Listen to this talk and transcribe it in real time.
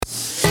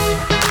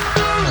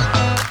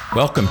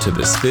Welcome to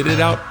the Spit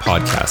It Out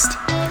podcast.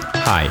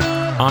 Hi,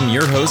 I'm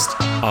your host,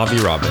 Avi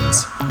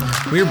Robbins.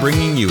 We are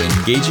bringing you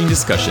engaging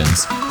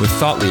discussions with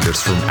thought leaders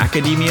from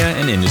academia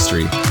and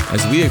industry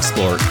as we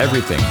explore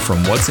everything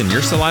from what's in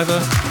your saliva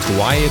to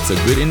why it's a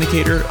good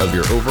indicator of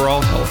your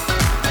overall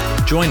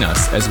health. Join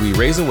us as we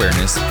raise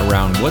awareness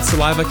around what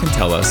saliva can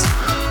tell us,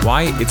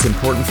 why it's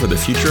important for the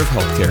future of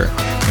healthcare,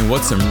 and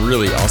what some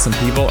really awesome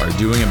people are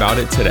doing about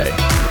it today.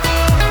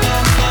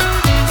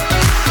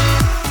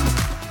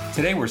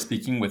 Today we're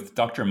speaking with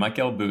Dr.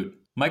 Maikel Boot.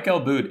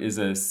 Maikel Boot is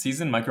a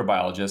seasoned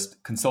microbiologist,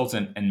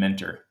 consultant, and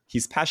mentor.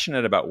 He's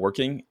passionate about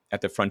working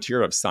at the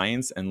frontier of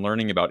science and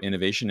learning about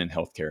innovation in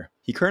healthcare.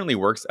 He currently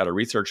works at a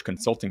research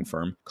consulting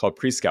firm called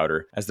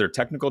PreScouter as their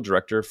technical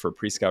director for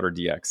PreScouter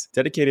DX,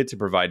 dedicated to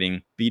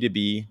providing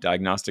B2B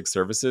diagnostic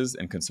services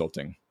and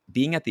consulting.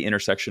 Being at the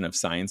intersection of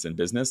science and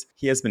business,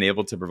 he has been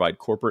able to provide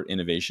corporate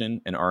innovation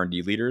and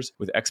R&D leaders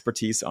with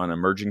expertise on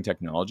emerging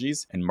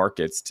technologies and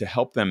markets to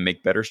help them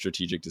make better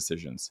strategic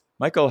decisions.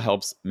 Maikel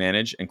helps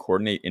manage and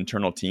coordinate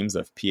internal teams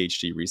of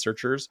PhD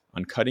researchers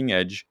on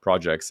cutting-edge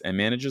projects and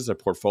manages a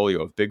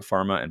portfolio of big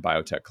pharma and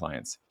biotech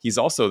clients. He's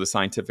also the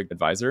scientific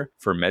advisor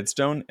for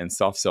Medstone and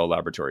Soft Cell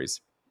Laboratories.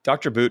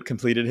 Dr. Boot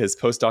completed his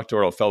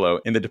postdoctoral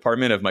fellow in the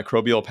Department of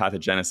Microbial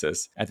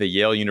Pathogenesis at the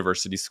Yale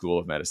University School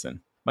of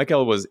Medicine.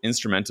 Maikel was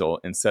instrumental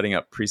in setting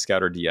up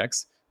PreScouter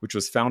DX, which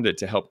was founded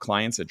to help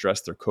clients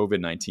address their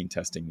COVID-19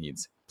 testing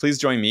needs. Please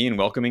join me in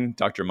welcoming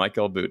Dr.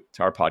 Maikel Boot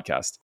to our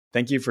podcast.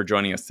 Thank you for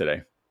joining us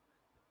today.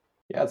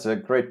 Yeah, it's a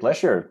great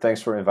pleasure.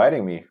 Thanks for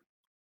inviting me.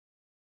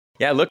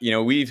 Yeah, look,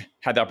 we've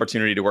had the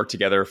opportunity to work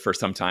together for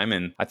some time.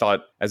 And I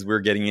thought as we're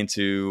getting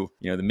into,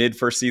 the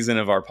mid-first season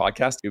of our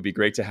podcast, it would be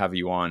great to have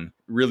you on,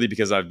 really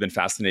because I've been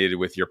fascinated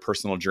with your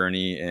personal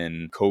journey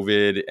in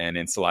COVID and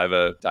in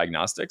saliva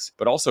diagnostics,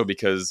 but also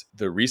because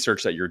the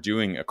research that you're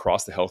doing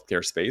across the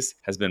healthcare space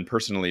has been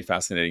personally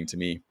fascinating to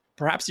me.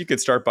 Perhaps you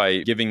could start by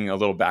giving a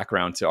little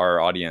background to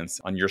our audience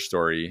on your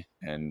story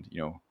and,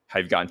 how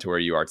you've gotten to where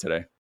you are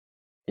today.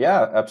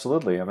 Yeah,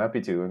 absolutely. I'm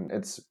happy to. And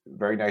it's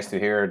very nice to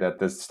hear that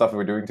the stuff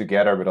we're doing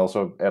together, but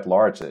also at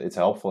large, it's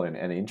helpful and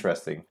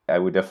interesting. I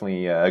would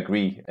definitely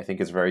agree. I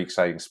think it's a very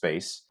exciting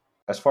space.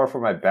 As far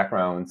for my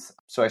background,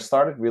 so I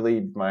started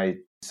really my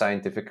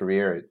scientific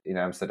career in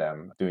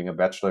Amsterdam, doing a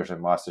bachelor's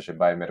and master's in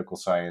biomedical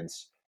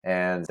science.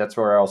 And that's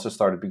where I also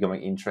started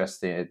becoming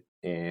interested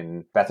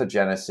in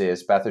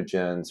pathogenesis,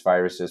 pathogens,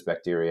 viruses,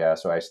 bacteria.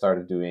 So I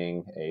started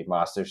doing a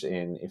master's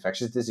in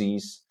infectious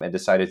disease and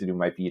decided to do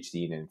my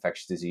PhD in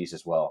infectious disease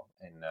as well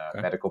in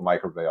medical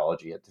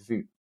microbiology at the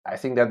VU. I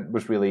think that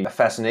was really a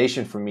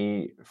fascination for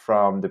me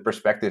from the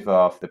perspective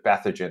of the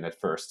pathogen at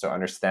first. So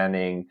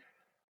understanding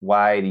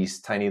why these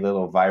tiny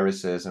little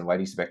viruses and why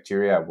these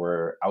bacteria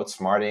were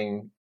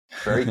outsmarting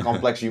very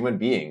complex human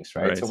beings,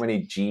 right? So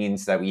many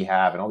genes that we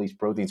have and all these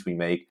proteins we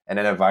make. And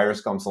then a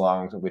virus comes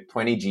along with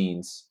 20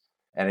 genes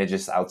and it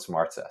just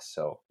outsmarts us.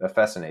 So that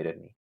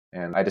fascinated me.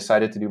 And I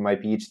decided to do my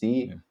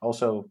PhD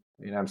also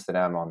in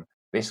Amsterdam on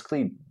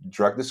basically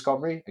drug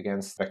discovery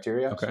against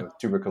bacteria, so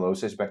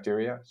tuberculosis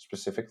bacteria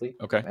specifically.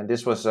 And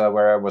this was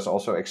where I was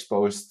also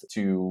exposed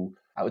to,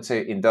 I would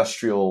say,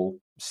 industrial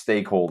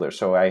stakeholders.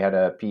 So I had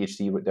a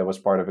PhD that was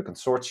part of a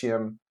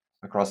consortium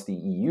across the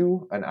EU,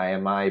 an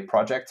IMI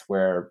project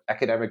where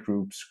academic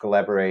groups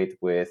collaborate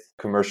with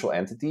commercial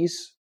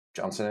entities,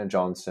 Johnson &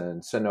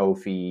 Johnson,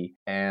 Sanofi,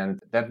 and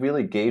that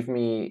really gave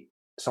me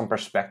some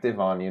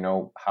perspective on,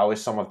 how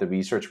is some of the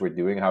research we're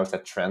doing, how is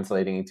that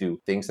translating into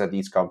things that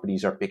these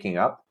companies are picking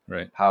up?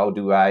 How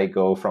do I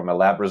go from a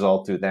lab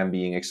result to them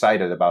being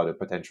excited about a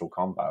potential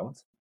compound?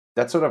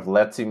 That sort of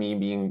led to me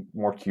being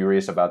more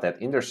curious about that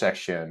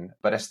intersection,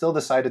 but I still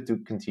decided to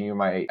continue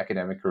my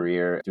academic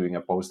career doing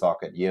a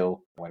postdoc at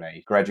Yale when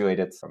I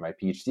graduated from my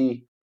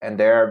PhD. And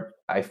there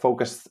I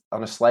focused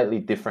on a slightly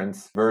different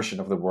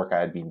version of the work I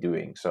had been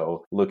doing.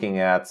 So looking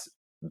at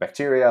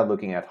bacteria,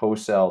 looking at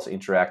host cells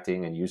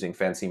interacting and using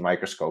fancy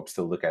microscopes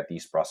to look at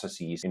these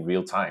processes in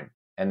real time.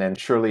 And then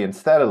surely and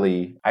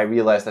steadily, I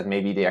realized that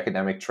maybe the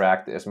academic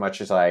track, as much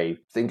as I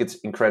think it's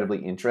incredibly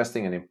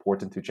interesting and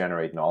important to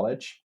generate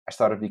knowledge, I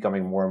started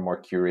becoming more and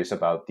more curious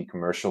about the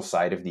commercial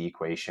side of the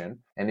equation.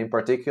 And in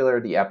particular,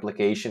 the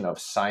application of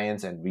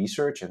science and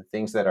research and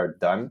things that are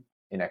done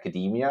in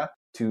academia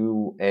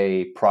to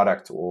a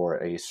product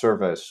or a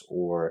service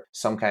or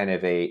some kind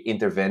of a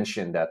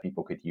intervention that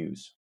people could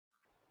use.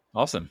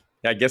 Awesome.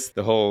 Yeah, I guess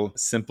the whole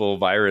simple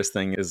virus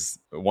thing is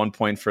one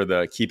point for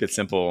the keep it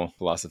simple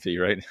philosophy,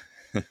 right?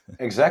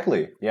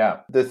 Exactly.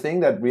 Yeah. The thing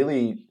that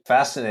really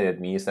fascinated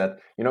me is that,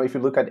 if you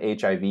look at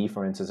HIV,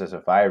 for instance, as a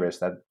virus,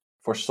 that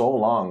for so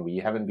long, we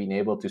haven't been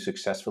able to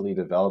successfully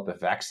develop a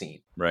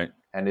vaccine. Right.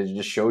 And it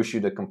just shows you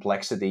the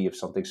complexity of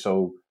something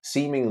so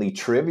seemingly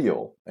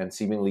trivial and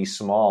seemingly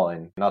small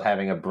and not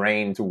having a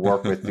brain to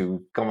work with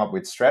to come up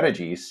with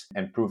strategies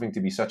and proving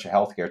to be such a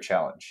healthcare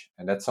challenge.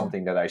 And that's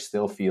something that I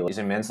still feel is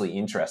immensely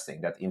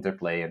interesting, that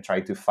interplay, and try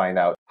to find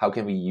out how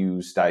can we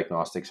use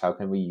diagnostics, how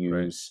can we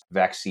use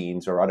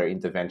vaccines or other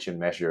intervention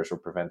measures or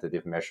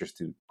preventative measures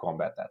to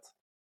combat that.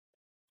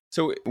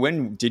 So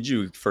when did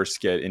you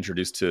first get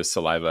introduced to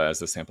saliva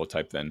as a sample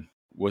type then?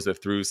 Was it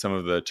through some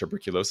of the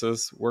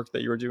tuberculosis work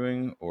that you were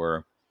doing,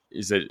 or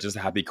is it just a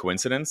happy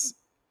coincidence?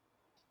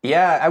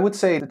 Yeah, I would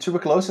say the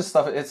tuberculosis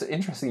stuff, it's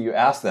interesting you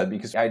asked that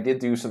because I did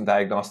do some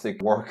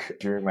diagnostic work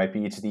during my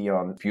PhD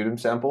on sputum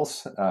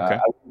samples. I Okay.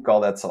 would call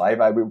that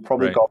saliva. I would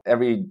probably Right. call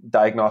every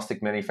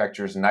diagnostic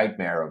manufacturer's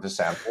nightmare of a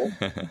sample.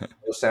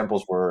 Those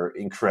samples were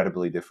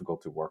incredibly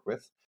difficult to work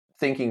with.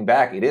 Thinking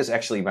back, it is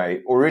actually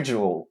my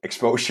original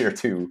exposure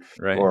to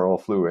Right. oral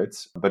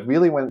fluids. But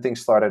really, when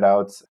things started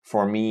out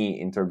for me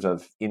in terms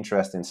of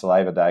interest in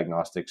saliva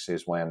diagnostics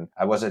is when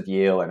I was at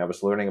Yale and I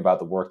was learning about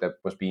the work that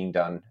was being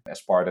done as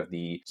part of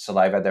the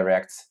Saliva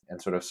Direct and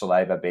sort of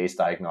saliva-based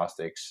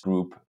diagnostics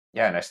group.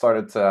 Yeah, and I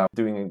started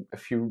doing a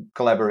few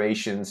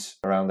collaborations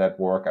around that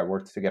work. I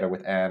worked together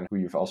with Anne, who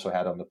you've also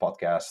had on the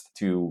podcast,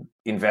 to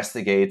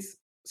investigate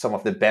some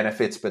of the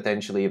benefits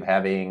potentially of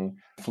having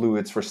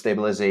fluids for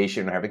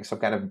stabilization or having some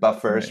kind of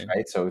buffers,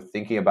 right? So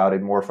thinking about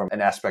it more from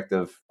an aspect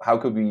of how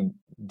could we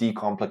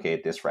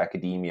decomplicate this for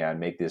academia and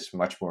make this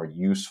much more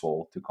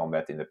useful to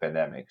combat in the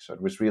pandemic. So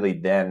it was really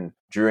then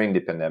during the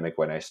pandemic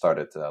when I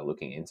started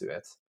looking into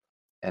it.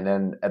 And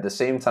then at the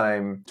same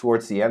time,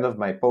 towards the end of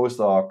my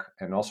postdoc,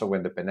 and also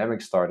when the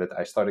pandemic started,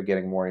 I started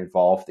getting more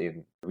involved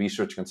in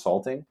research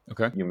consulting.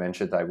 Okay. You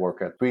mentioned I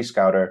work at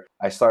PreScouter.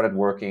 I started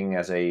working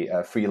as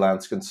a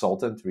freelance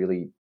consultant,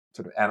 really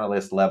sort of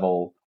analyst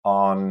level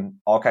on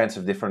all kinds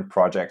of different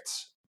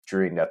projects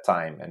during that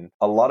time. And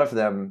a lot of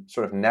them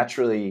sort of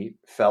naturally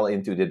fell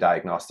into the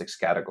diagnostics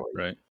category.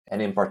 Right.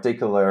 And in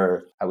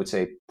particular, I would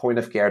say point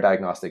of care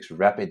diagnostics,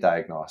 rapid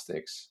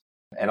diagnostics,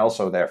 and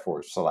also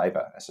therefore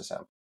saliva as a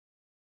sample.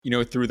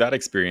 Through that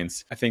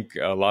experience, I think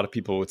a lot of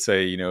people would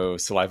say,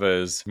 saliva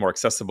is more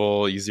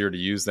accessible, easier to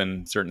use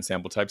than certain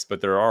sample types,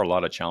 but there are a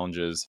lot of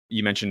challenges.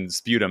 You mentioned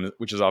sputum,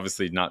 which is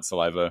obviously not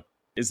saliva,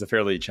 is a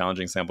fairly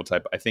challenging sample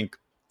type. I think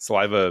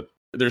saliva,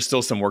 there's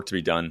still some work to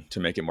be done to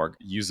make it more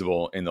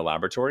usable in the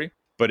laboratory,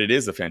 but it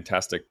is a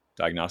fantastic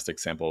diagnostic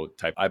sample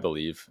type, I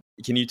believe.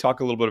 Can you talk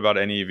a little bit about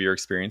any of your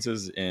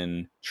experiences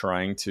in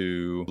trying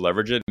to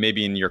leverage it,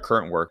 maybe in your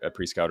current work at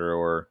PreScouter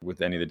or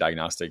with any of the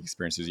diagnostic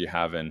experiences you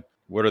have? And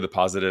what are the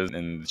positives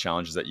and the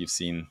challenges that you've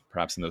seen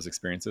perhaps in those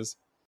experiences?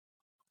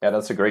 Yeah,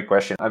 that's a great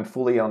question. I'm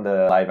fully on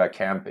the saliva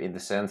camp in the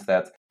sense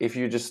that if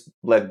you just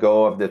let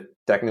go of the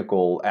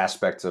technical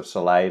aspects of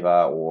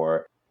saliva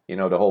or,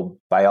 the whole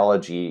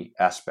biology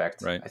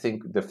aspect, Right. I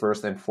think the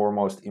first and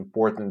foremost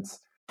important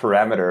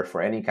parameter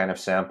for any kind of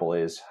sample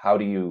is how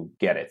do you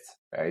get it,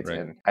 right?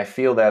 And I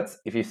feel that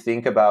if you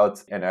think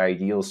about an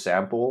ideal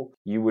sample,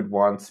 you would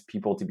want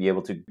people to be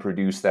able to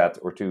produce that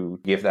or to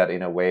give that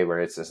in a way where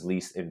it's as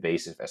least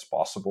invasive as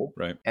possible.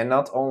 Right. And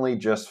not only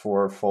just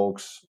for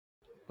folks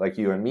like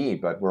you and me,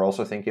 but we're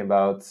also thinking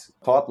about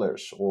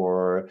toddlers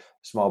or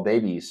small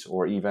babies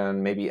or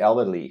even maybe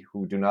elderly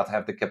who do not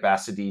have the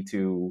capacity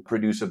to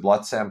produce a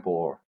blood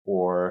sample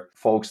or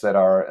folks that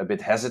are a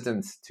bit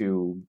hesitant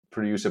to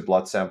produce a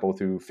blood sample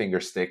through finger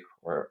stick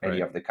or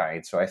any of the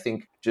kind. So I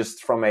think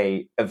just from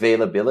a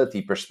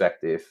availability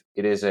perspective,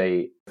 it is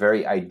a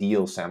very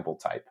ideal sample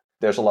type.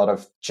 There's a lot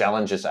of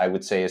challenges, I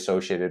would say,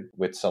 associated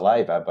with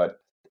saliva, but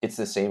it's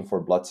the same for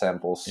blood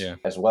samples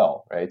as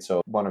well, right?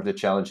 So one of the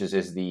challenges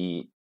is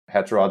the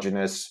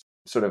heterogeneous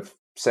sort of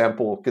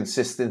sample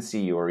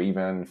consistency or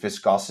even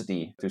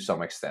viscosity to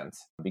some extent,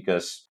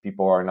 because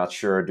people are not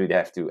sure, do they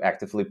have to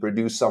actively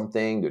produce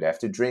something? Do they have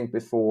to drink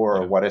before?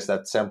 Or what does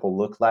that sample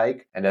look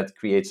like? And that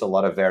creates a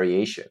lot of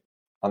variation.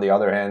 On the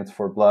other hand,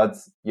 for blood,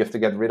 you have to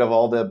get rid of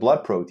all the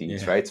blood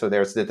proteins, right? So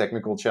there's the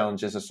technical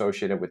challenges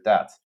associated with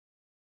that.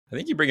 I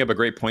think you bring up a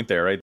great point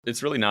there, right?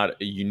 It's really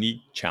not a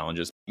unique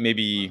challenges.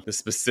 Maybe the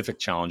specific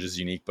challenge is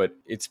unique, but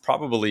it's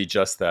probably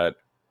just that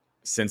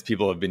since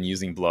people have been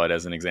using blood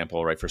as an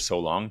example, right, for so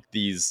long,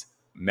 these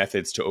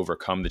methods to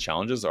overcome the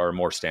challenges are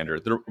more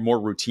standard. They're more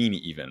routine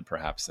even,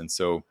 perhaps. And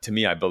so to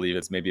me, I believe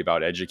it's maybe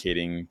about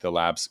educating the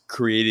labs,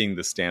 creating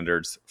the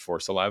standards for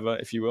saliva,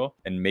 if you will,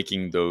 and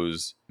making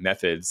those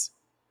methods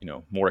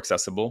more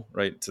accessible,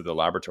 right, to the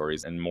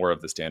laboratories and more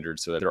of the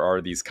standards so that there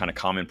are these kind of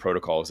common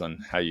protocols on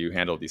how you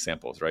handle these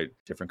samples, right?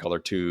 Different color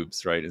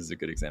tubes, right, is a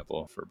good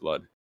example for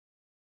blood.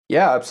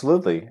 Yeah,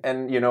 absolutely.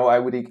 And, I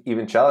would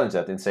even challenge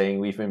that in saying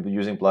we've been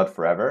using blood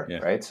forever,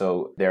 right?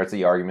 So there's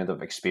the argument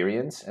of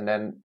experience. And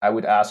then I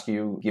would ask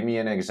you, give me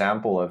an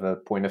example of a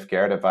point of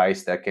care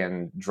device that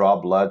can draw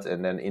blood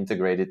and then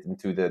integrate it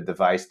into the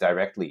device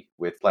directly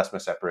with plasma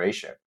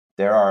separation.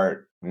 There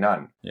are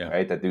none,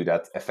 right, that do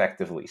that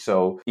effectively.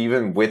 So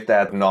even with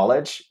that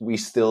knowledge, we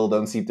still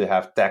don't seem to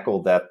have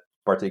tackled that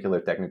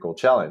particular technical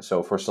challenge.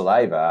 So for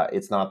saliva,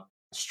 it's not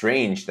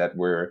strange that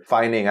we're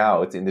finding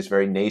out in this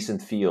very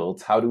nascent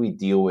field, how do we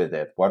deal with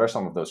it? What are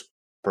some of those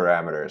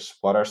parameters?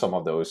 What are some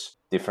of those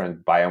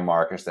different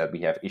biomarkers that we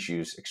have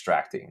issues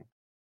extracting?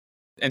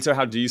 And so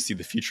how do you see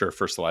the future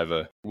for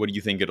saliva? What do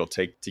you think it'll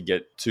take to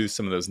get to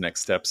some of those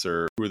next steps,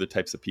 or who are the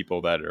types of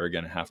people that are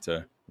going to have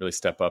to really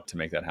step up to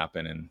make that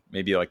happen? And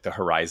maybe like the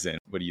horizon,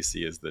 what do you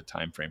see as the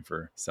time frame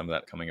for some of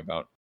that coming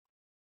about?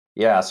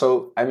 Yeah,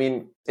 so I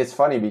mean, it's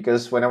funny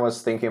because when I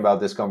was thinking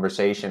about this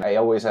conversation, I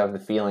always have the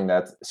feeling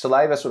that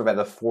saliva is sort of at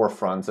the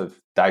forefront of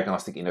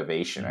diagnostic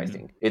innovation, I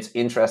think. It's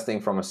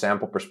interesting from a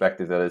sample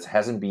perspective that it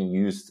hasn't been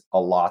used a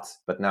lot,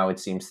 but now it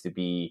seems to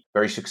be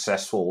very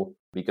successful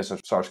because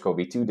of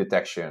SARS-CoV-2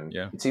 detection.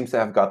 Yeah. It seems to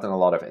have gotten a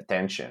lot of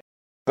attention.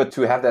 But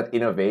to have that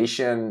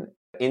innovation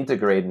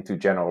integrate into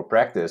general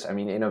practice, I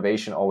mean,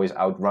 innovation always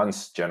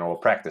outruns general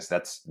practice.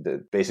 That's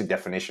the basic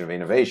definition of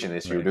innovation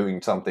is you're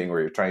doing something or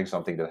you're trying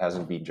something that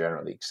hasn't been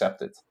generally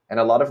accepted. And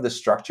a lot of the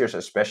structures,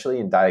 especially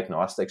in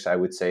diagnostics, I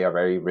would say are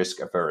very risk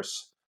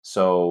averse.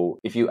 So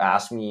if you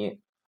ask me,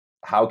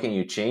 how can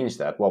you change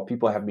that? Well,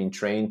 people have been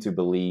trained to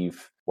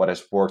believe what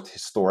has worked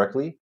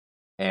historically.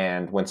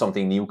 And when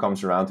something new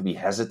comes around, to be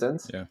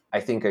hesitant. Yeah. I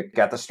think a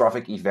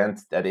catastrophic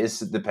event that is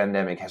the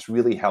pandemic has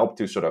really helped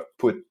to sort of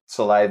put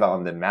saliva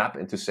on the map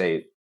and to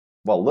say,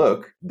 well,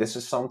 look, this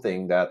is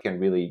something that can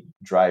really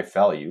drive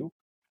value.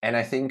 And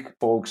I think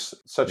folks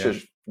such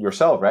as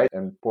yourself, right,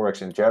 and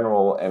Porex in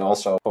general, and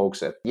also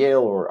folks at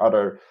Yale or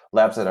other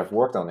labs that have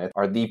worked on it,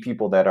 are the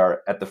people that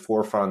are at the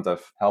forefront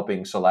of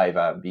helping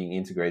saliva being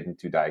integrated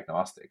into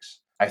diagnostics.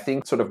 I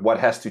think sort of what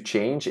has to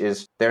change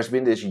is there's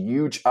been this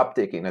huge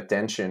uptick in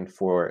attention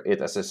for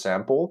it as a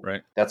sample.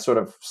 Right. That's sort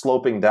of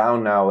sloping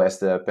down now as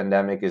the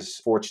pandemic is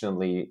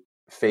fortunately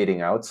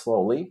fading out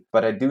slowly.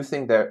 But I do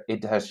think that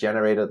it has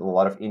generated a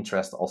lot of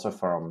interest also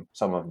from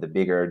some of the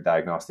bigger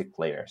diagnostic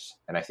players.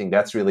 And I think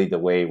that's really the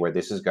way where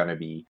this is going to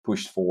be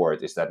pushed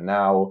forward, is that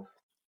now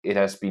it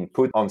has been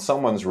put on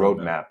someone's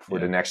roadmap for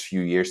the next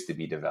few years to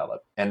be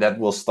developed. And that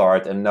will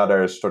start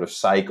another sort of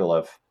cycle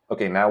of,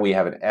 okay, now we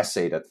have an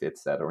assay that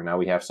fits that, or now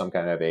we have some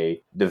kind of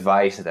a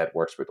device that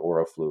works with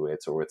oral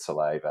fluids or with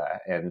saliva.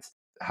 And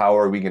how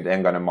are we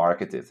then going to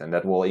market it? And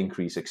that will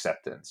increase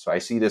acceptance. So I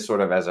see this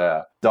sort of as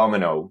a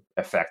domino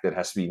effect that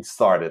has been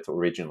started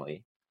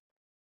originally.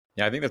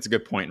 Yeah, I think that's a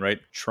good point, right?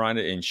 Trying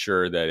to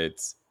ensure that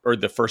it's, or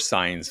the first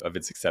signs of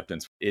its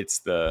acceptance, it's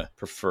the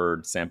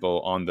preferred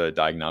sample on the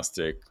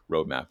diagnostic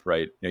roadmap,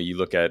 right? You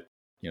look at,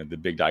 the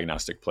big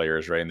diagnostic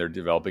players, right? And they're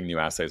developing new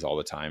assays all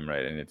the time,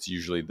 right? And it's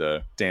usually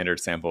the standard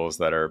samples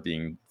that are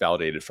being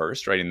validated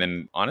first, right? And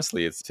then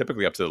honestly, it's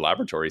typically up to the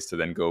laboratories to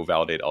then go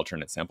validate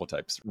alternate sample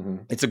types.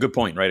 Mm-hmm. It's a good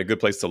point, right? A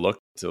good place to look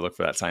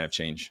for that sign of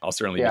change. I'll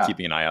certainly be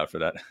keeping an eye out for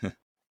that.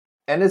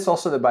 And it's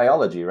also the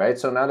biology, right?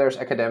 So now there's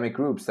academic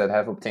groups that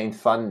have obtained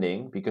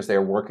funding because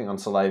they're working on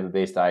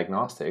saliva-based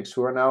diagnostics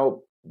who are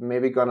now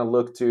maybe going to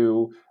look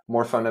to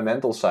more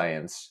fundamental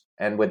science.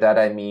 And with that,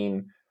 I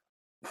mean,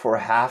 for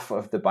half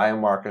of the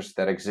biomarkers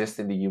that exist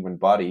in the human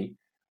body,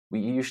 we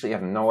usually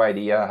have no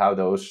idea how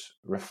those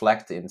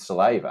reflect in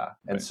saliva.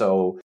 Right. And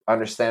so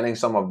understanding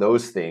some of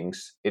those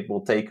things, it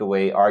will take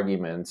away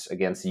arguments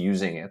against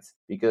using it,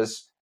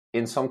 because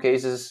in some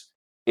cases,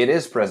 it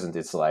is present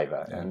in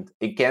saliva and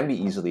it can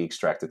be easily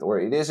extracted, or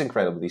it is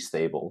incredibly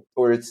stable,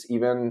 or it's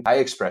even high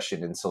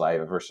expression in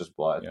saliva versus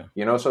blood.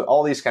 So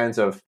all these kinds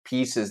of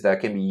pieces that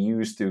can be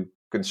used to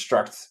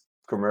construct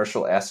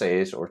commercial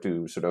assays or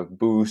to sort of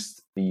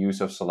boost the use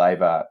of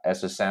saliva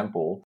as a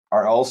sample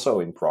are also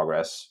in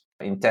progress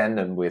in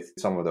tandem with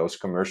some of those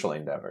commercial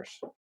endeavors.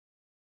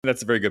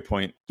 That's a very good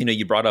point.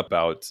 You brought up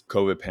about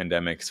COVID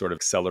pandemic sort of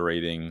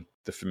accelerating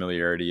the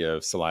familiarity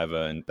of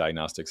saliva and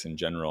diagnostics in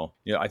general.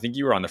 I think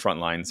you were on the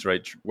front lines,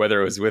 right? Whether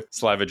it was with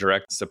Saliva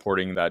Direct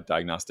supporting that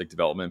diagnostic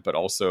development, but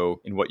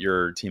also in what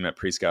your team at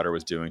PreScouter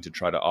was doing to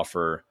try to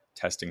offer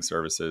testing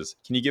services.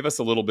 Can you give us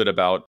a little bit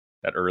about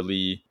that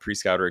early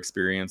PreScouter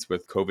experience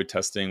with COVID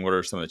testing? What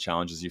are some of the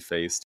challenges you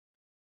faced?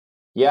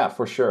 Yeah,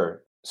 for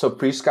sure. So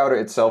PreScouter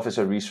itself is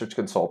a research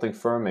consulting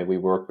firm, and we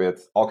work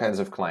with all kinds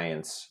of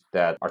clients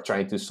that are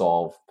trying to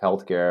solve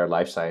healthcare,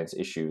 life science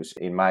issues,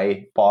 in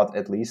my pod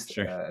at least,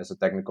 as a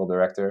technical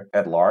director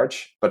at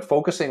large. But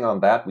focusing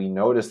on that, we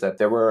noticed that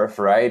there were a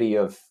variety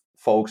of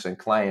folks and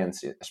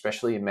clients,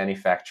 especially in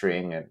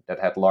manufacturing, and that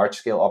had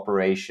large-scale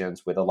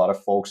operations with a lot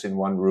of folks in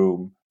one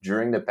room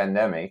during the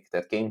pandemic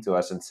that came to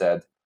us and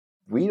said,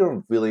 we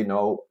don't really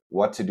know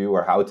what to do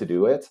or how to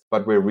do it,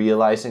 but we're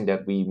realizing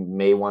that we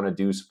may want to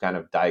do some kind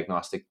of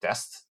diagnostic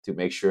test to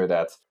make sure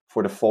that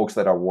for the folks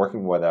that are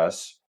working with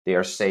us, they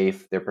are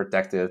safe, they're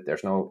protected,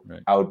 there's no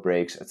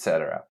outbreaks,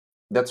 etc.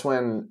 That's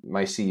when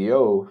my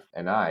CEO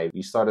and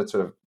we started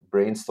sort of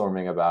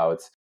brainstorming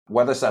about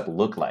what does that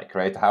look like,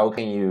 right? How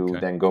can you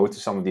then go to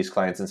some of these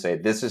clients and say,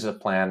 this is a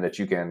plan that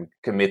you can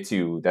commit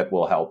to that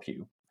will help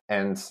you?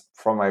 And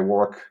from my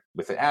work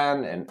with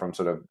Anne and from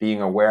sort of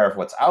being aware of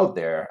what's out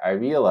there, I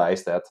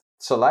realized that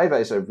saliva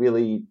is a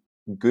really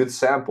good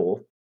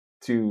sample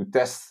to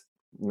test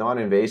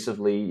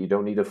non-invasively. You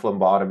don't need a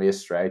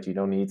phlebotomist, right? You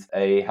don't need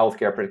a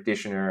healthcare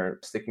practitioner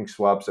sticking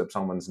swabs up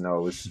someone's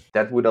nose.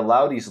 That would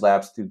allow these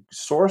labs to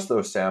source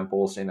those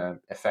samples in an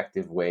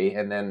effective way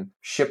and then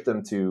ship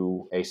them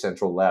to a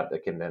central lab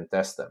that can then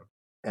test them.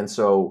 And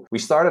so we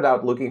started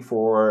out looking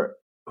for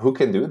who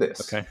can do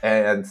this.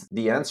 And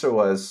the answer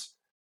was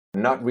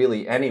not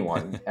really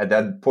anyone at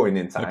that point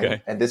in time.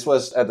 And this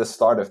was at the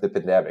start of the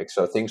pandemic.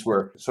 So things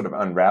were sort of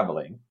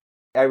unraveling.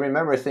 I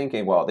remember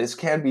thinking, well, this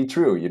can't be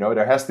true.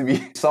 There has to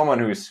be someone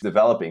who's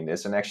developing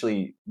this. And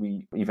actually,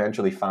 we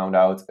eventually found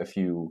out a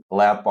few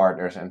lab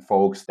partners and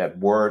folks that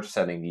were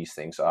setting these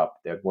things up,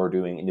 that were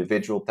doing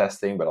individual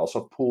testing, but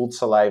also pooled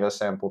saliva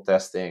sample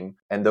testing.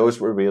 And those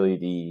were really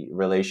the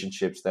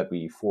relationships that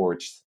we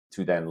forged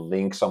to then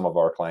link some of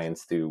our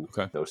clients to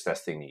those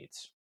testing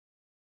needs.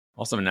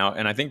 Awesome. Now,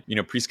 and I think,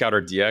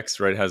 PreScouter DX,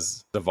 right,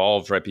 has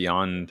evolved right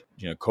beyond,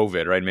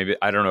 COVID, right? Maybe,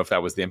 I don't know if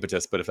that was the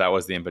impetus, but if that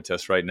was the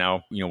impetus right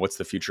now, what's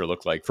the future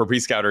look like for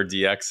PreScouter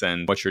DX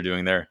and what you're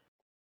doing there?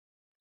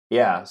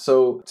 Yeah.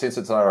 So since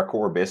it's not our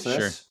core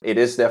business, It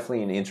is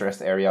definitely an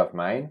interest area of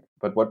mine.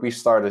 But what we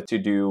started to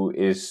do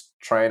is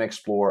try and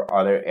explore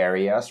other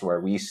areas where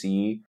we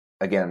see,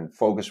 again,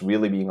 focus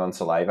really being on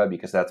saliva,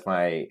 because that's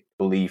my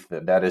belief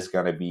that is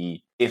going to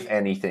be, if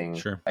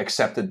anything,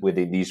 accepted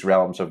within these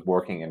realms of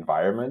working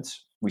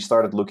environments. We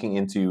started looking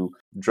into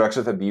drugs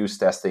of abuse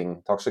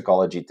testing,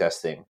 toxicology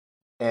testing.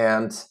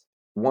 And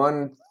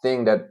one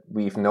thing that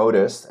we've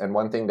noticed, and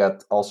one thing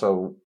that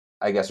also,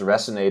 I guess,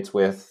 resonates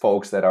with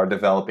folks that are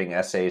developing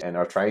assays and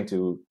are trying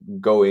to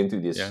go into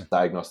these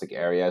diagnostic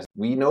areas,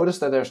 we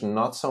noticed that there's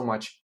not so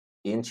much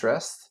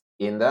interest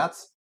in that,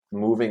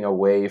 moving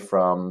away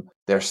from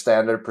their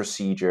standard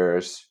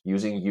procedures,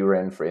 using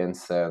urine, for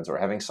instance, or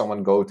having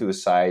someone go to a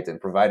site and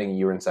providing a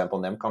urine sample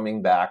and them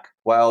coming back.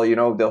 Well,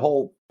 the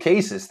whole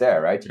case is there,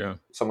 right? Yeah.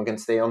 Someone can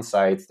stay on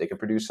site, they can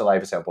produce a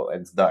saliva sample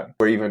and it's done.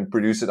 Or even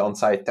produce it on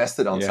site, test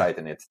it on site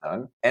and it's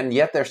done. And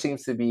yet there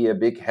seems to be a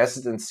big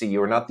hesitancy,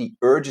 or not the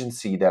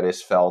urgency that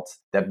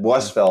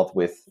was felt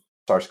with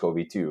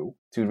SARS-CoV-2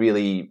 to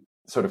really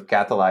sort of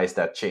catalyze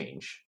that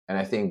change. And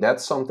I think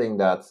that's something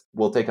that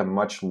will take a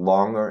much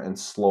longer and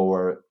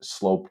slower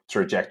slope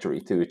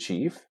trajectory to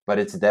achieve. But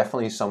it's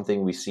definitely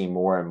something we see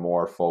more and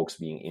more folks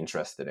being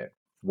interested in.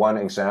 One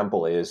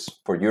example is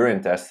for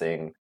urine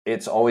testing,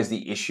 it's always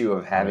the issue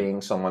of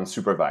having someone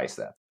supervise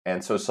that.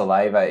 And so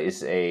saliva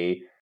is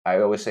I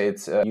always say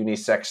it's a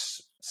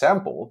unisex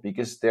sample,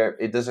 because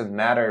it doesn't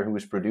matter who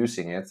is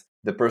producing it.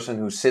 The person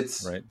who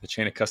sits... Right. The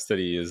chain of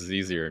custody is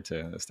easier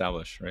to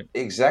establish, right?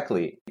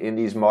 Exactly. In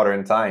these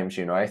modern times,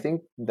 I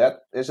think that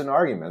is an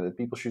argument that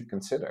people should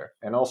consider.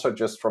 And also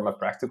just from a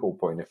practical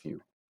point of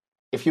view.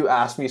 If you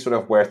ask me sort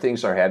of where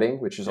things are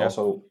heading, which is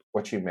also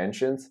what you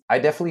mentioned, I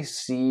definitely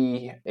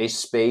see a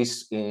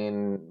space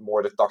in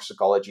more the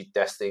toxicology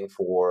testing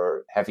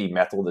for heavy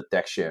metal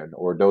detection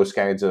or those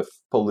kinds of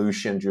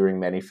pollution during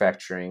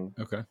manufacturing.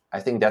 Okay.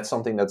 I think that's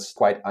something that's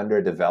quite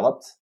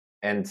underdeveloped,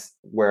 and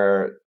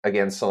where,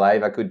 again,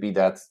 saliva could be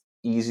that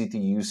easy to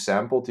use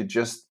sample to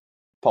just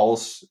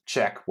pulse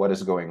check what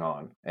is going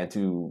on and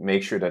to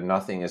make sure that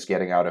nothing is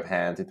getting out of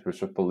hand in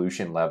terms of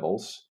pollution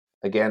levels.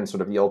 Again, sort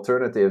of the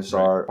alternatives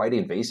are quite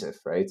invasive,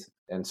 right?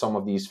 And some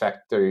of these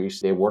factories,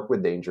 they work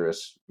with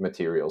dangerous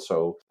materials.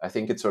 So I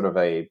think it's sort of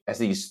as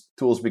these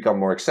tools become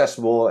more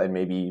accessible and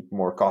maybe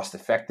more cost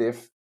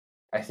effective,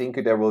 I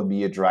think there will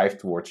be a drive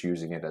towards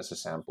using it as a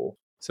sample.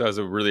 So as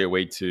a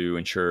way to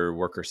ensure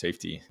worker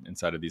safety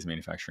inside of these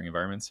manufacturing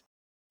environments?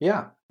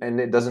 Yeah. And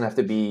it doesn't have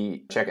to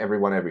be check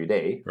everyone every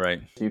day.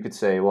 Right. So you could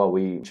say, well,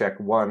 we check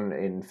 1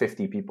 in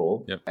 50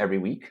 people every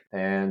week,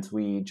 and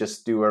we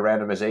just do a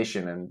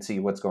randomization and see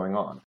what's going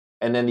on.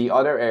 And then the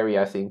other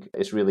area, I think,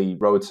 is really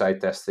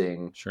roadside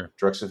testing,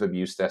 drugs of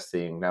abuse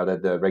testing. Now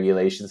that the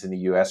regulations in the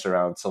US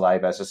around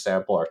saliva as a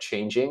sample are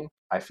changing,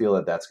 I feel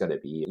that that's going to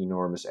be an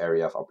enormous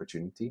area of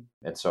opportunity.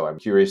 And so I'm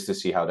curious to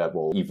see how that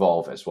will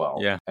evolve as well.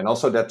 Yeah. And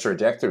also that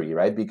trajectory,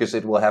 right? Because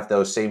it will have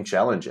those same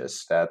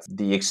challenges, that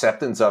the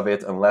acceptance of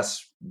it,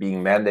 unless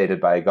being mandated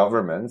by a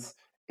government,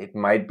 it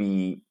might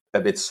be a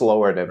bit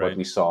slower than what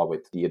we saw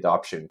with the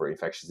adoption for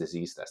infectious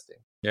disease testing.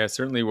 Yeah,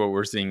 certainly what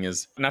we're seeing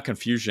is not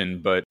confusion,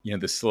 but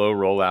the slow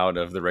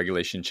rollout of the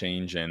regulation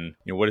change, and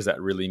what does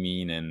that really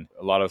mean? And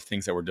a lot of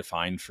things that were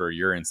defined for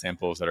urine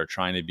samples that are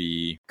trying to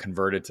be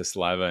converted to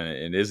saliva,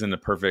 and it isn't a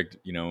perfect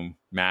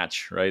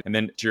match, right? And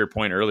then to your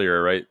point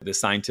earlier, right, the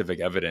scientific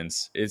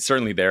evidence, it's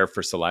certainly there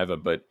for saliva,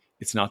 but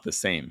it's not the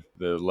same.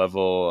 The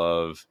level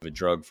of a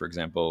drug, for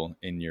example,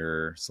 in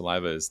your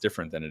saliva is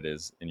different than it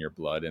is in your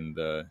blood, and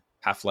the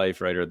half-life,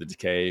 right, or the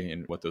decay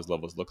and what those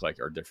levels look like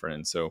are different.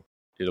 And so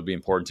it'll be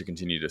important to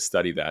continue to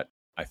study that,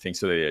 I think,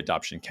 so that the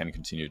adoption can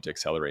continue to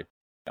accelerate.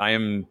 I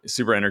am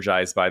super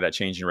energized by that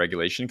change in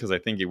regulation, because I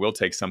think it will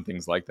take some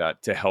things like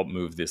that to help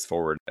move this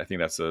forward. I think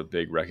that's a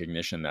big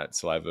recognition that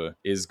saliva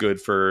is good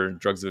for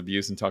drugs of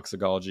abuse and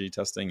toxicology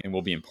testing, and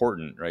will be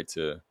important, right,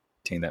 to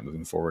attain that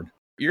moving forward.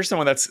 You're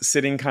someone that's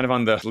sitting kind of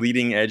on the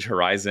leading edge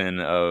horizon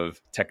of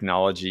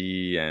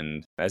technology.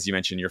 And as you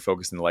mentioned, you're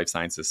focused in the life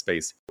sciences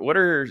space. What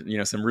are,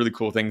 some really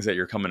cool things that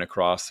you're coming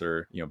across,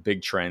 or,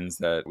 big trends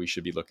that we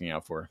should be looking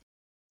out for?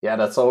 Yeah,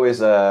 that's always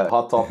a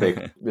hot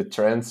topic, the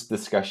trends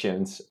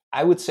discussions.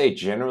 I would say,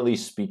 generally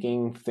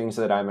speaking, things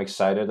that I'm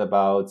excited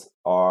about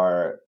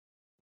are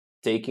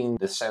taking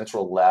the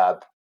central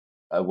lab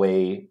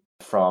away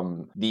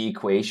from the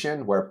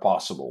equation where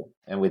possible.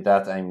 And with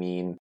that, I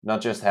mean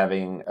not just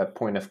having a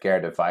point of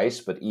care device,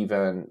 but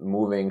even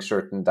moving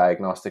certain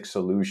diagnostic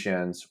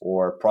solutions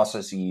or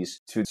processes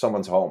to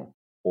someone's home.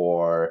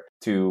 or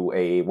to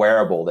a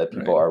wearable that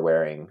people Right. are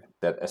wearing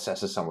that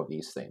assesses some of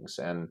these things.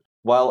 And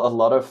while a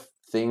lot of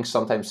things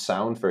sometimes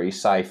sound very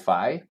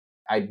sci-fi,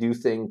 I do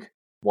think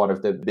one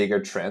of the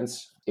bigger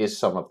trends is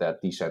some of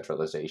that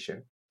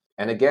decentralization.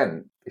 And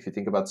again, if you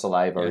think about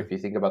Saliva, or Yeah, if you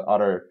think about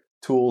other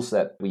tools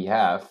that we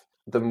have,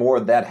 the more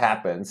that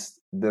happens,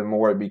 the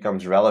more it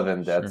becomes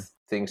relevant that sure.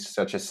 things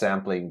such as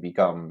sampling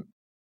become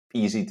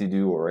easy to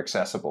do or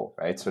accessible,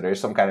 right? So there's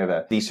some kind of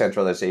a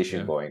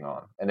decentralization Yeah, going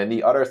on. And then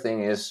the other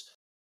thing is,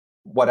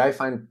 what I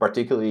find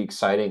particularly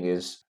exciting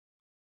is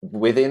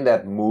within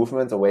that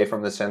movement away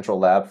from the central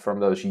lab,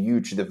 from those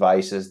huge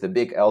devices, the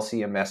big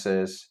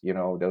LCMSs,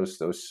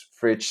 those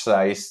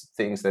fridge-sized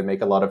things that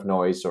make a lot of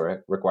noise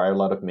or require a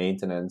lot of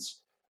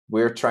maintenance,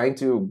 we're trying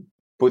to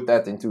put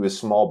that into a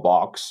small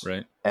box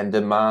right. and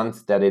demand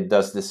that it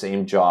does the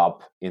same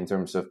job in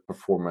terms of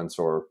performance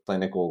or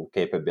clinical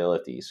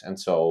capabilities. And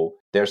so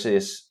there's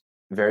this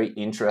very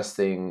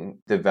interesting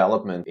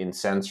development in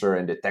sensor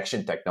and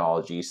detection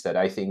technologies that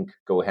I think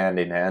go hand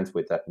in hand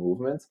with that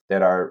movement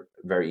that are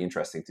very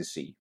interesting to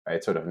see,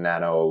 right? Sort of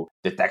nano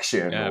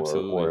detection Yeah,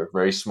 absolutely. or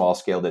very small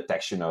scale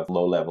detection of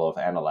low level of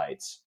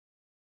analytes.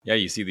 Yeah,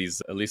 you see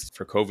these, at least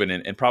for COVID,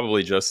 and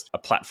probably just a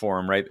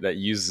platform, right, that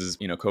uses,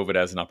 COVID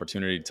as an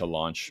opportunity to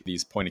launch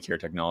these point of care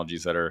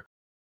technologies that are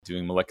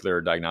doing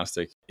molecular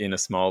diagnostic in a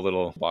small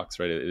little box,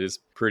 right? It is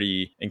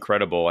pretty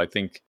incredible. I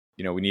think,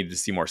 we needed to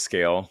see more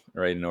scale,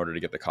 right, in order to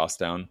get the cost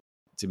down,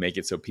 to make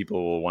it so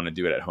people will want to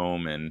do it at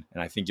home. And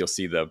I think you'll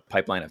see the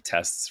pipeline of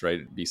tests,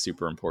 right, be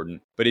super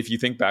important. But if you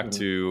think back Mhm.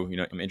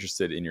 to, I'm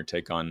interested in your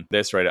take on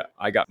this, right?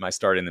 I got my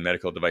start in the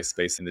medical device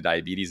space in the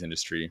diabetes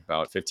industry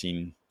about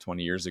 15,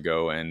 20 years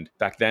ago. And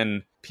back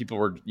then people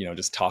were,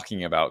 just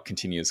talking about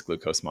continuous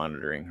glucose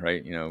monitoring,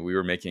 right? We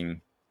were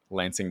making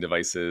lancing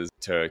devices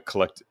to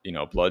collect,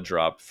 a blood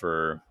drop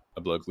for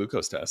a blood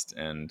glucose test.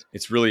 And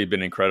it's really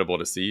been incredible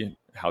to see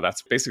how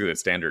that's basically the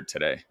standard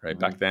today, right? Mhm.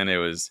 Back then, it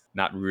was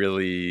not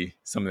really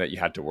something that you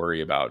had to worry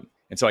about.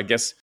 And so I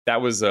guess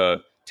that was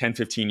a 10,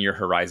 15-year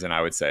horizon,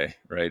 I would say,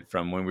 right?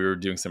 From when we were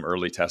doing some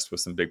early tests with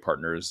some big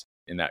partners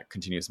in that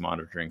continuous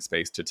monitoring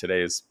space to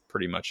today is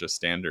pretty much a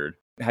standard.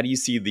 How do you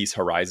see these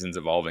horizons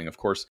evolving? Of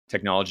course,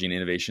 technology and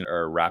innovation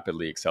are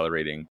rapidly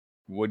accelerating.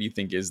 What do you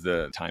think is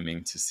the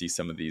timing to see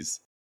some of these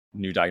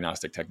new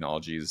diagnostic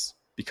technologies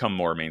become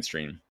more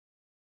mainstream?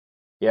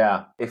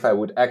 Yeah, if I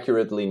would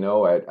accurately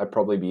know, I'd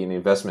probably be an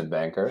investment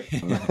banker.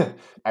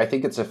 I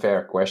think it's a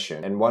fair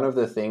question. And one of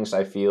the things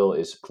I feel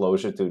is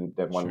closer to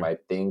than one Sure. might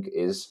think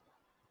is,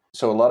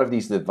 so a lot of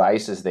these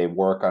devices, they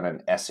work on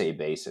an assay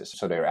basis.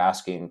 So they're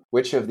asking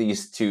which of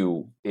these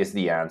two is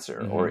the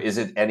answer, or Hmm. is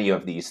it any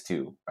of these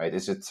two, right?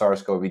 Is it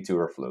SARS-CoV-2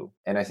 or flu?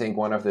 And I think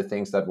one of the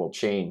things that will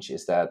change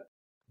is that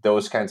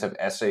those kinds of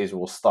assays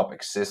will stop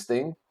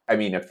existing. I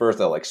mean, at first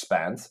they'll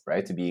expand,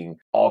 right, to being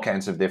all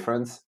kinds of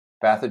different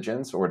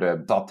pathogens or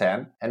the top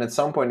 10. And at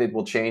some point it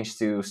will change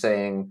to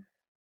saying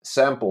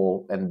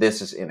sample and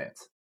this is in it,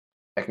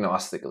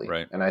 agnostically.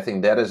 Right. And I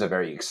think that is a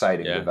very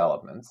exciting Yeah.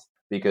 development,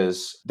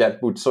 because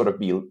that would sort of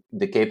be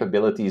the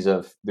capabilities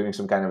of doing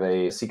some kind of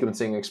a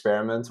sequencing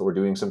experiment or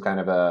doing some kind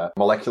of a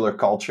molecular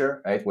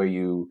culture, right, where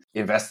you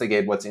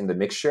investigate what's in the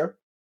mixture.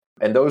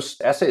 And those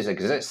assays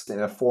exist in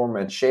a form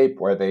and shape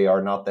where they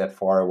are not that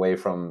far away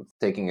from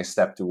taking a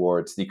step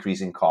towards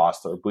decreasing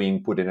cost or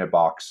being put in a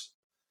box.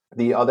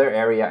 The other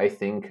area I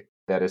think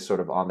that is sort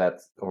of on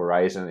that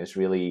horizon is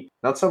really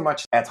not so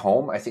much at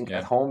home. I think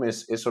at Yeah. home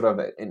is sort of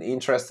an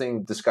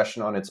interesting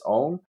discussion on its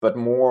own, but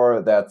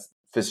more that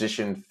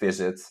physician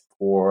visit,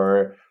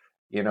 or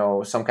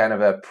some kind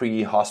of a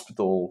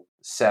pre-hospital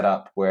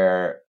setup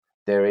where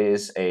there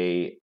is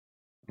a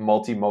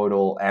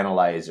multimodal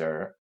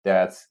analyzer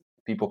that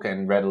people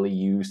can readily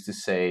use to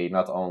say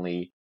not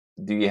only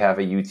do you have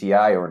a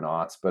UTI or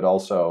not, but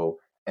also,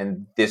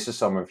 and this is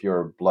some of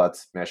your blood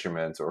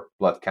measurements or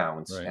blood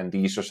counts, Right. and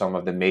these are some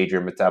of the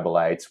major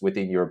metabolites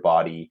within your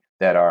body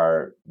that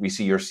are, we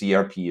see your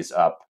CRP is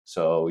up.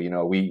 So,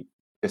 we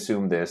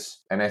assume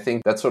this. And I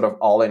think that sort of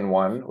all in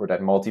one, or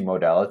that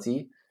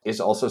multimodality,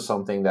 is also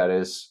something that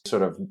is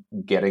sort of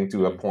getting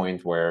to a Mm.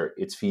 point where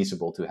it's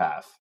feasible to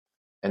have.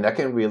 And that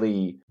can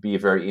really be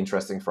very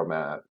interesting from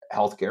a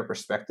healthcare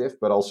perspective,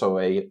 but also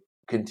a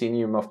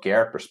continuum of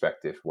care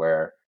perspective,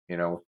 where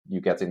you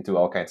get into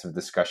all kinds of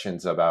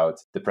discussions about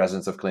the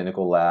presence of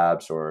clinical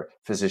labs, or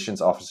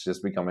physicians' offices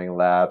becoming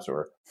labs,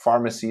 or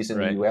pharmacies in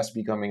the Right. US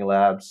becoming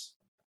labs.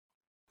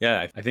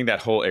 Yeah, I think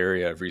that whole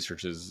area of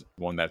research is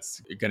one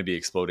that's going to be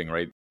exploding,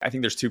 right? I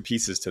think there's two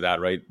pieces to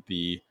that, right?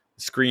 The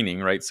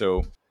screening, right?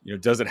 So,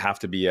 does it have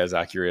to be as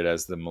accurate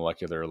as the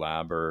molecular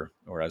lab or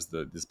as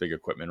this big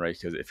equipment, right?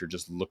 Because if you're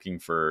just looking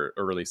for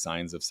early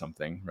signs of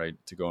something, right,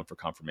 to go in for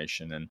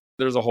confirmation, and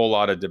there's a whole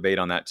lot of debate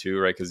on that too,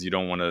 right? Because you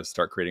don't want to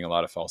start creating a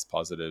lot of false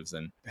positives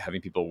and having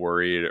people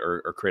worried,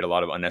 or create a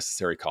lot of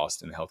unnecessary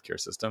cost in the healthcare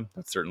system.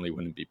 That certainly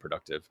wouldn't be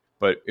productive.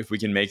 But if we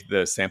can make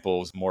the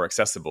samples more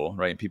accessible,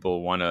 right, and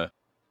people want to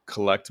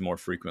collect more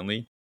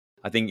frequently,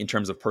 I think in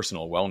terms of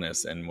personal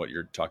wellness and what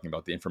you're talking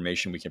about, the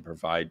information we can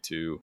provide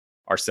to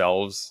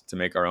ourselves to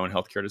make our own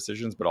healthcare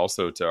decisions, but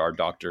also to our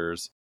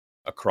doctors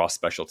across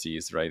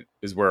specialties, right,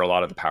 is where a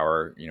lot of the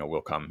power,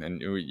 will come.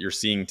 And you're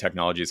seeing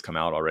technologies come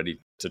out already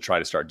to try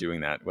to start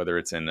doing that, whether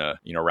it's in a,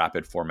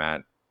 rapid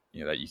format,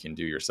 that you can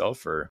do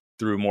yourself, or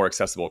through more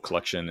accessible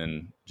collection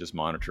and just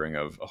monitoring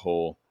of a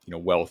whole,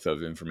 wealth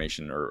of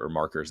information or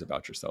markers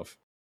about yourself.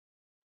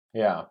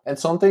 Yeah. And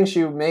some things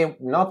you may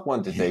not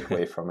want to take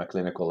away from a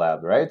clinical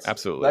lab, right?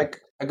 Absolutely.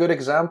 Like a good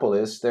example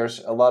is there's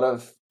a lot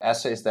of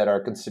assays that are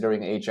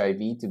considering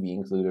HIV to be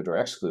included or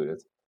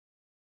excluded.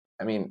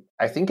 I mean,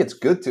 I think it's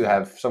good to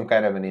have some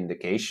kind of an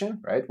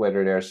indication, right?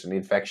 Whether there's an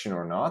infection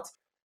or not.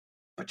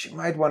 But you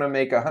might want to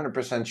make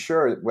 100%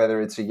 sure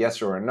whether it's a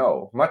yes or a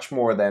no. Much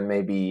more than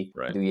maybe,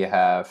 Right. Do you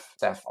have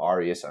Staph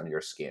aureus on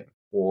your skin?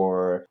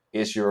 Or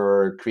is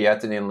your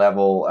creatinine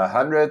level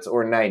 100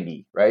 or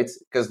 90, right?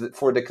 Because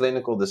for the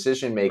clinical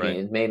decision making, Right.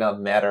 It may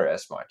not matter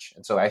as much.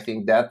 And so I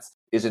think that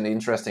is an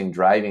interesting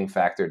driving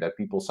factor that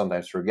people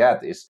sometimes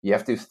forget, is you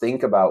have to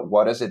think about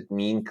what does it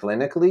mean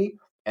clinically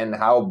and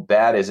how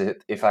bad is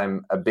it if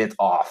I'm a bit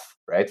off,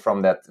 right,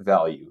 from that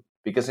value.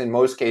 Because in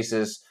most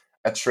cases,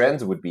 a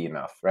trend would be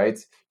enough, right?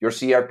 Your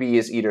CRP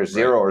is either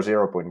 0 or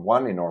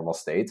 0.1 in normal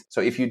state. So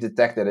if you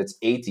detect that it's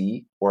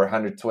 80 or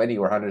 120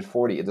 or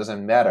 140, it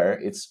doesn't matter.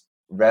 It's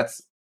red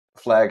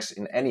flags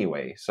in any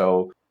way.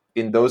 So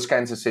in those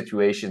kinds of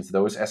situations,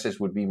 those assays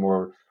would be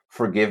more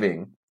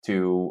forgiving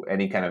to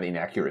any kind of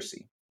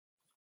inaccuracy.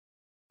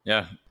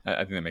 Yeah, I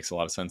think that makes a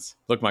lot of sense.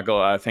 Look,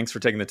 Maikel, thanks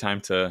for taking the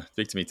time to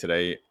speak to me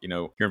today.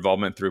 Your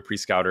involvement through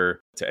PreScouter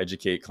to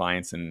educate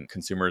clients and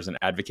consumers and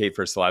advocate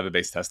for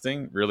saliva-based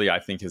testing really, I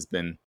think, has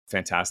been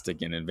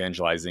fantastic in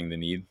evangelizing the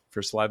need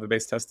for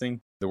saliva-based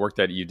testing. The work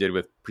that you did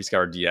with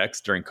PreScouter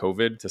DX during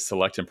COVID to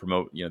select and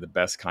promote, the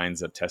best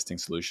kinds of testing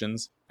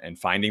solutions and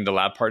finding the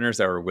lab partners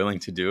that were willing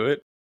to do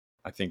it,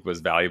 I think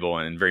was valuable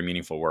and very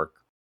meaningful work.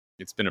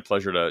 It's been a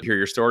pleasure to hear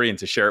your story and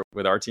to share it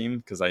with our team,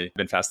 because I've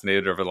been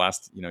fascinated over the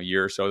last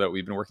year or so that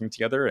we've been working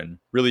together. And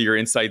really your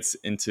insights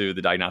into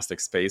the diagnostic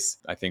space,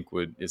 I think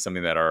is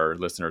something that our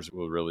listeners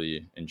will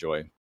really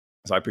enjoy.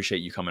 So I appreciate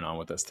you coming on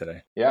with us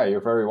today. Yeah,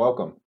 you're very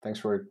welcome. Thanks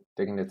for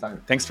taking the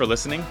time. Thanks for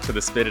listening to the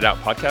Spit It Out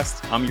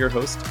podcast. I'm your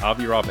host,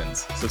 Avi Robbins.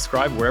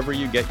 Subscribe wherever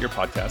you get your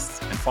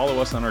podcasts and follow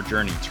us on our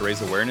journey to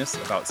raise awareness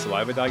about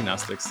saliva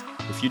diagnostics,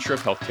 the future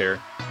of healthcare,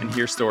 and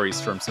hear stories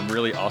from some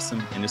really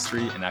awesome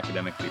industry and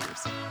academic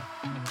leaders.